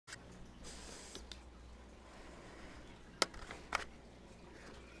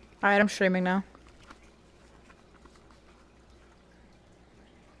Alright, I'm streaming now.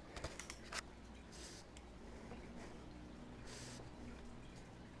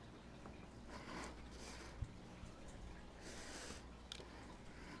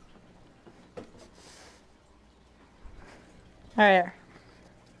 Alright.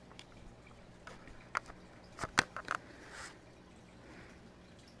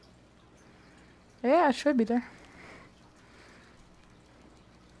 Yeah, it should be there.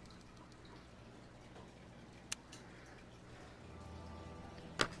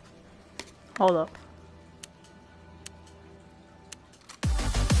 Hold up.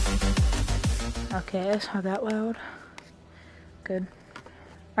 Okay, it's not that loud. Good.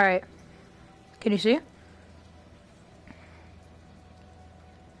 Alright. Can you see?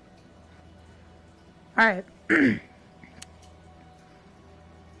 Alright.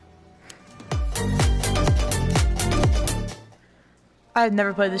 I've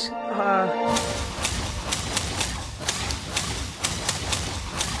never played this,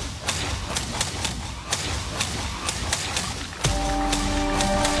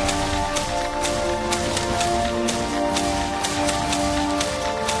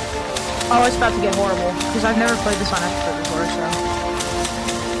 Oh, it's about to get horrible, because I've never played this on expert before, so...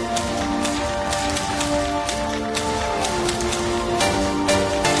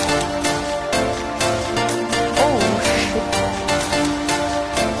 Oh, shit.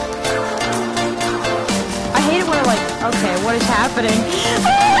 I hate it when like, okay, what is happening?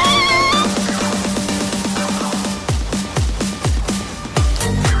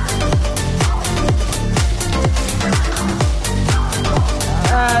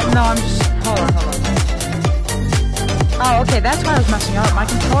 No, I'm just... Hold on. Oh, okay, that's why I was messing up. My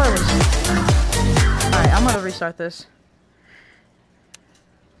controller was... Alright, I'm gonna restart this.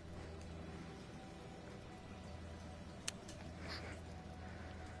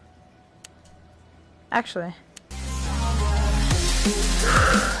 Actually.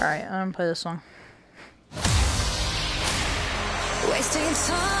 Alright, I'm gonna play this song. Wasting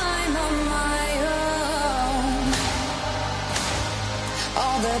time on my own.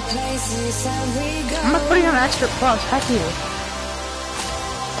 All the places that we go. I'm not putting on extra plus, heck you.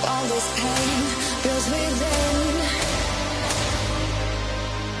 All this pain builds within.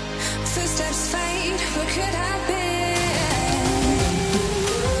 Footsteps fade, what could have been?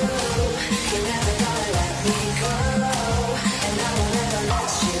 You're never gonna let me go, and I will never let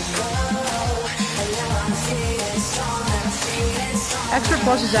you go. And now I'm feeling strong, I'm feeling strong. Extra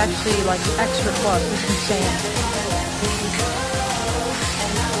plus is actually like extra plus, it's insane.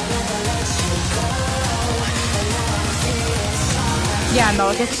 Yeah, no,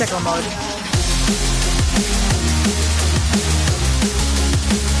 it gets sickle mode.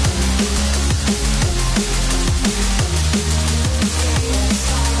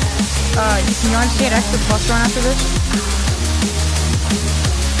 You want to see an extra plus run after this?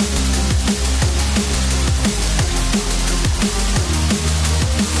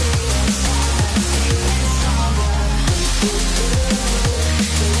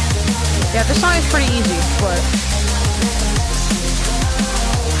 Yeah, this song is pretty easy, but...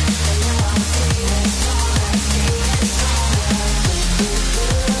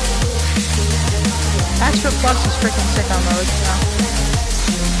 Extra plus is freaking sick on mode, yeah.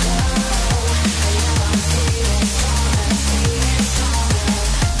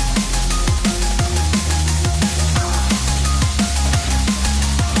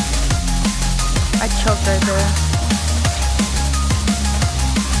 I choked right there.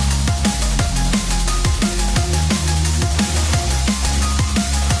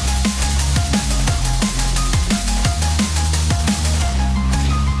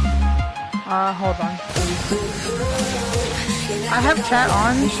 Hold on. I have chat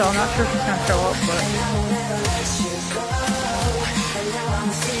on, so I'm not sure if it's gonna show up, but...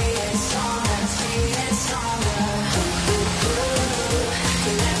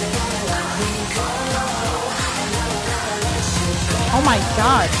 Oh my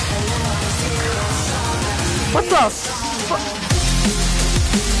god! What the fuck?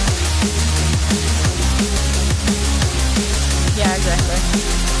 Yeah, exactly.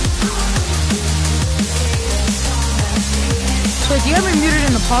 So do you have me muted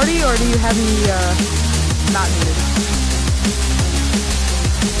in the party, or do you have me, not muted?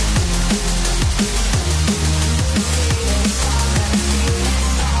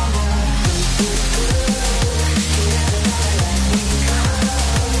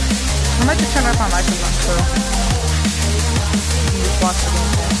 I might just turn off my microphone, so... You just watch the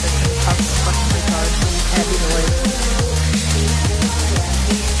game for a second, talk to the fucking retard, and be the way.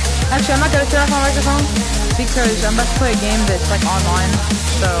 Actually, I'm not gonna turn off my microphone. Because I'm about to play a game that's like online,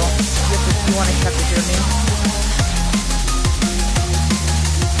 so you have to hear me.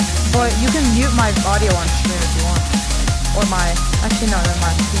 But you can mute my audio on stream if you want. Or actually no, never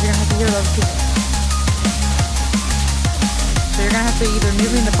mind, because you're gonna have to hear the other people. So you're gonna have to either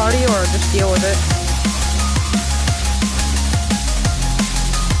mute me in the party or just deal with it.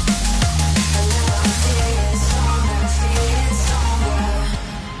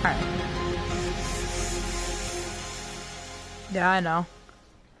 Alright. Yeah, I know.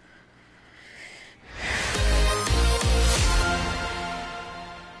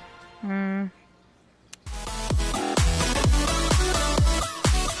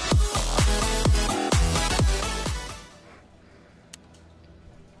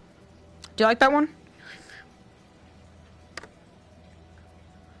 Do you like that one?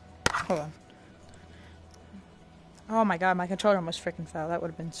 Hold on. Oh my god, my controller almost freaking fell. That would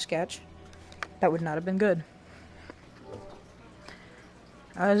have been sketch. That would not have been good.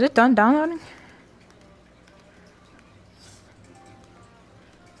 Is it done downloading?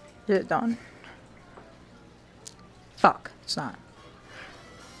 Is it done? Fuck, it's not.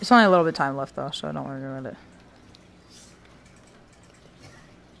 It's only a little bit of time left though, so I don't worry about it.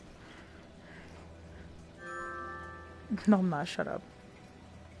 No, I'm not. Shut up.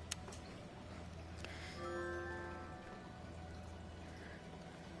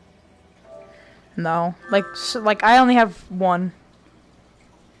 No, like I only have one.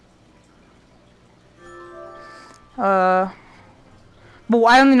 Well,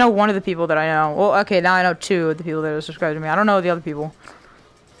 I only know one of the people that I know. Well, okay, now I know two of the people that are subscribed to me. I don't know the other people.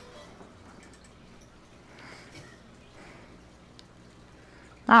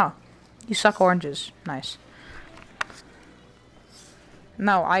 Oh, you suck oranges. Nice.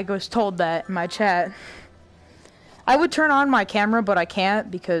 No, I was told that in my chat. I would turn on my camera, but I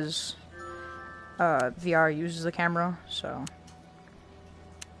can't because VR uses the camera, so.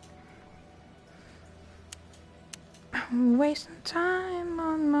 I'm wasting time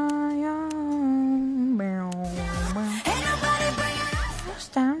on my own.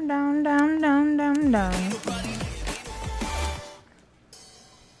 Down, down, down, down, down, down.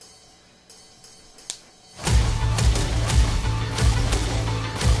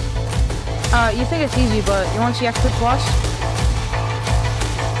 You think it's easy, but you want to see Expert Plus?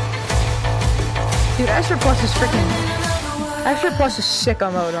 Dude, Expert Plus is freaking... Expert Plus is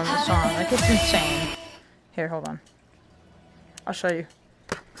sicko mode on this song. Like, it's insane. Here, hold on. I'll show you.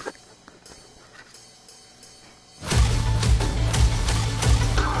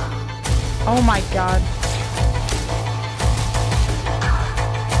 Oh my god.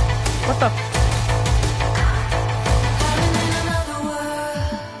 What the...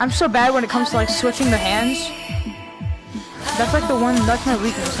 I'm so bad when it comes to like switching the hands. That's like that's my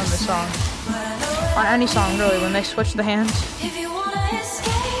weakness on this song. On any song really, when they switch the hands. If you wanna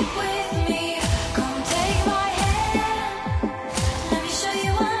escape with me, come take my hand. Let me show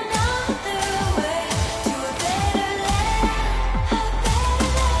you another way to a better land.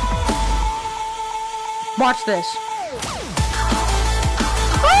 Watch this.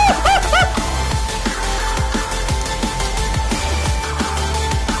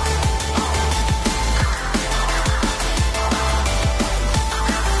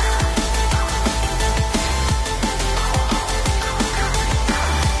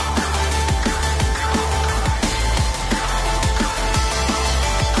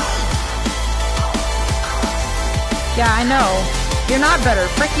 Yeah, I know. You're not better.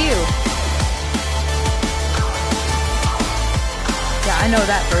 Frick you. Yeah, I know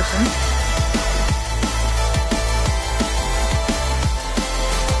that person.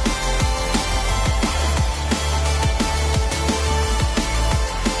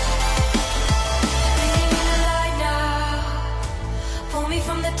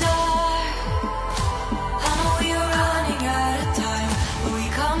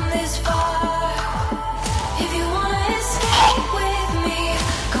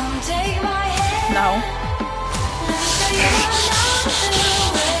 No.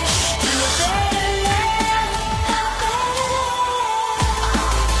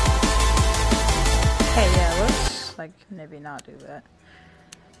 Hey, yeah, let's like maybe not do that.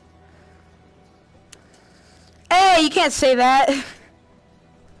 Hey, you can't say that.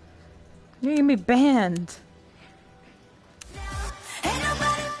 You're gonna be banned.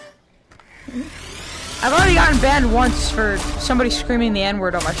 I've already gotten banned once for somebody screaming the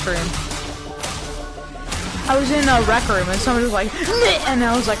N-word on my stream. I was in a rec room and somebody was like, and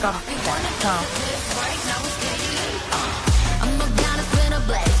I was like, oh, no.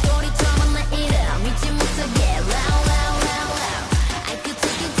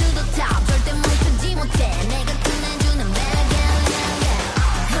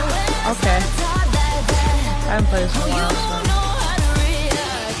 haven't played this in a while, so.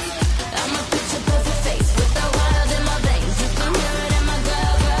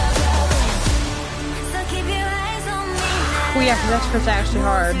 Well, yeah, because expert's actually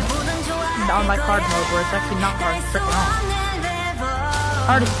hard. On like hard mode, where it's actually not hard to freaking on.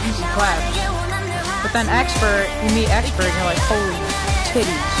 Hard is easy claps. But then expert, you meet expert and you're like, holy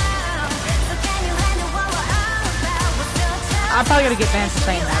titties. I'm probably gonna get banned for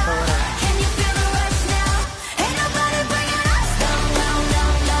saying that, but whatever.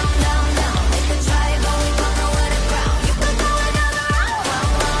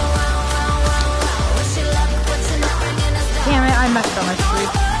 Damn it, I messed up my streak.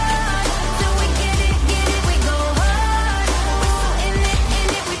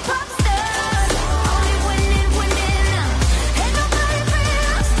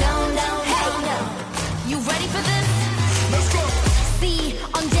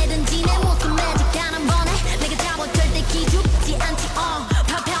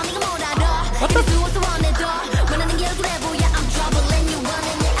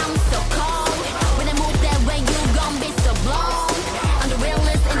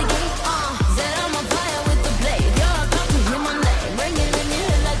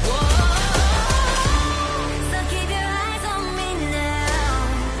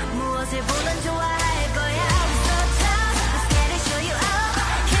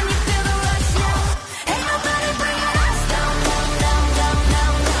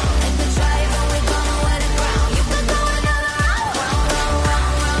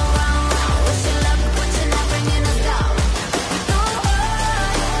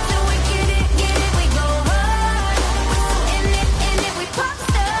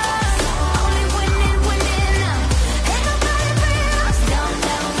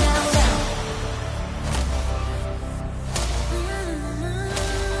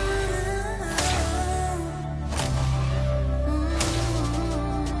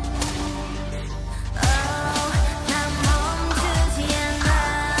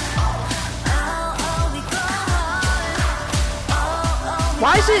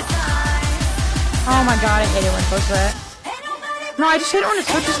 Why is it? Oh my god, I hate it when it does that. No, I just hate it when it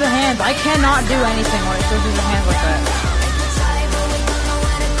switches the hands. I cannot do anything when it switches the hands like that.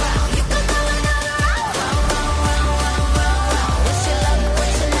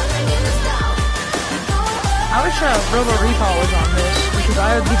 I wish Robo Recall was on this, because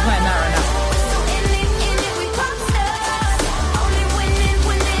I would be playing that right now.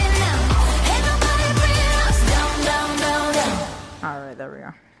 Alright, there we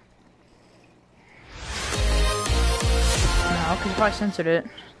go. No, because if I censored it.